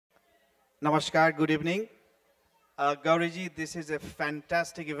Namaskar, good evening. Gauriji, this is a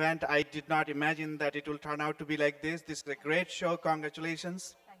fantastic event. I did not imagine that it will turn out to be like this. This is a great show.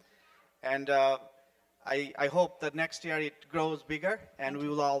 Congratulations. And I hope that next year it grows bigger and we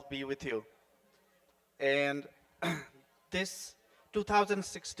will all be with you. And this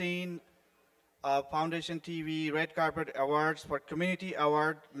 2016 Foundation TV Red Carpet Awards for Community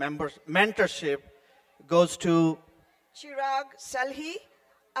Award members Mentorship goes to Chirag Salhi,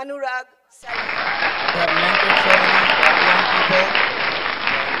 Anurag Salhi. We have mentored so many young people,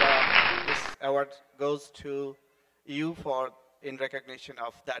 and this award goes to you for in recognition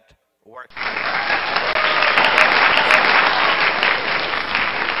of that work.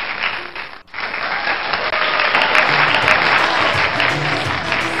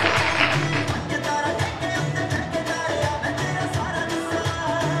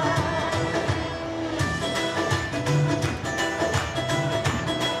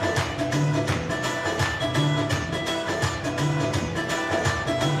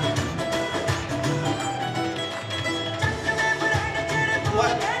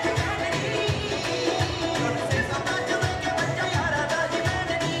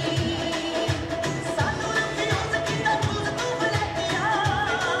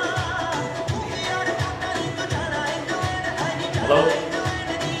 Hello?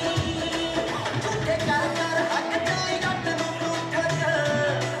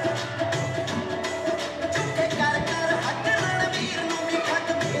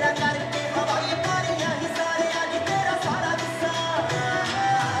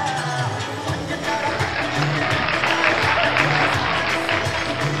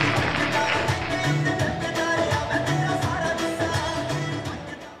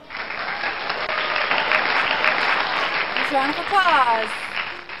 Round of applause.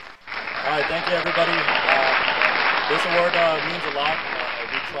 All right, thank you, everybody. This award means a lot.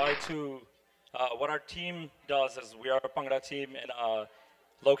 We try to, what our team does is we are a Bhangra team and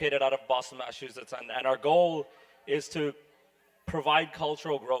located out of Boston, Massachusetts, and our goal is to provide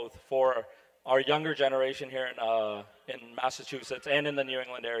cultural growth for our younger generation here in Massachusetts and in the New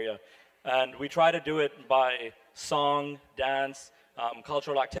England area. And we try to do it by song, dance,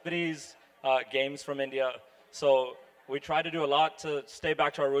 cultural activities, games from India. So we try to do a lot to stay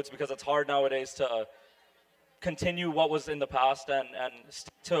back to our roots because it's hard nowadays to continue what was in the past and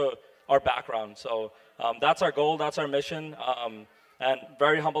stick to our background. So that's our goal, that's our mission, and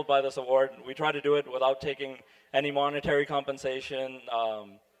very humbled by this award. We try to do it without taking any monetary compensation,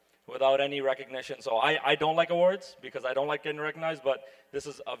 without any recognition. So I don't like awards because I don't like getting recognized, but this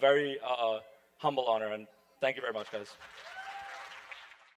is a very humble honor, and thank you very much, guys.